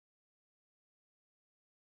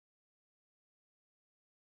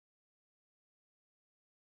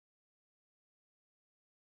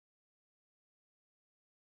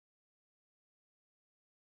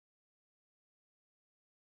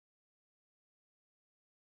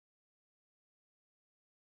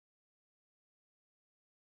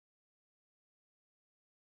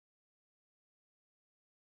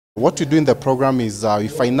What we do in the program is we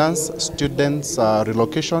finance students'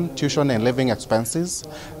 relocation, tuition and living expenses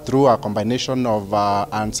through a combination of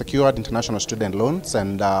unsecured international student loans,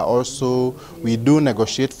 and also we do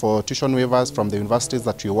negotiate for tuition waivers from the universities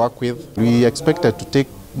that we work with. We expected to take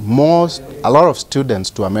a lot of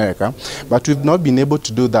students to America, but we've not been able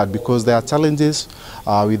to do that because there are challenges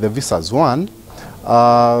with the visas. One,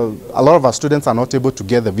 a lot of our students are not able to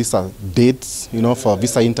get the visa dates, for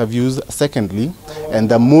visa interviews. Secondly, and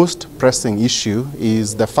the most pressing issue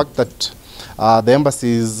is the fact that the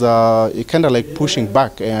embassy is kind of like pushing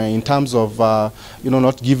back in terms of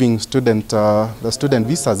not giving the student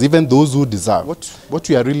visas, even those who deserve. What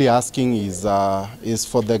we are really asking is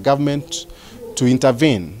for the government to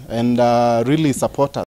intervene and really support us.